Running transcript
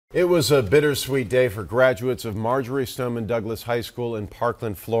It was a bittersweet day for graduates of Marjorie Stoneman Douglas High School in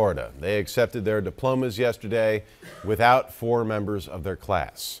Parkland, Florida. They accepted their diplomas yesterday without 4 members of their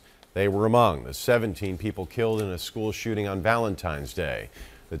class. They were among the 17 people killed in a school shooting on Valentine's Day.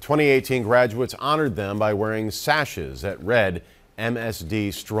 The 2018 graduates honored them by wearing sashes that read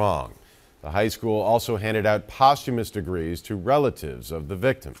MSD Strong. The high school also handed out posthumous degrees to relatives of the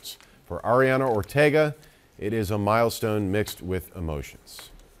victims. For Ariana Ortega, it is a milestone mixed with emotions.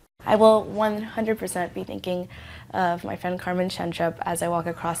 I will 100% be thinking of my friend Carmen Shentrup as I walk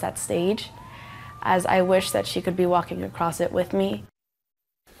across that stage, as I wish that she could be walking across it with me.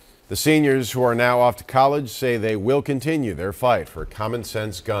 The seniors who are now off to college say they will continue their fight for common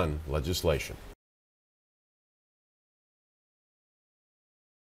sense gun legislation.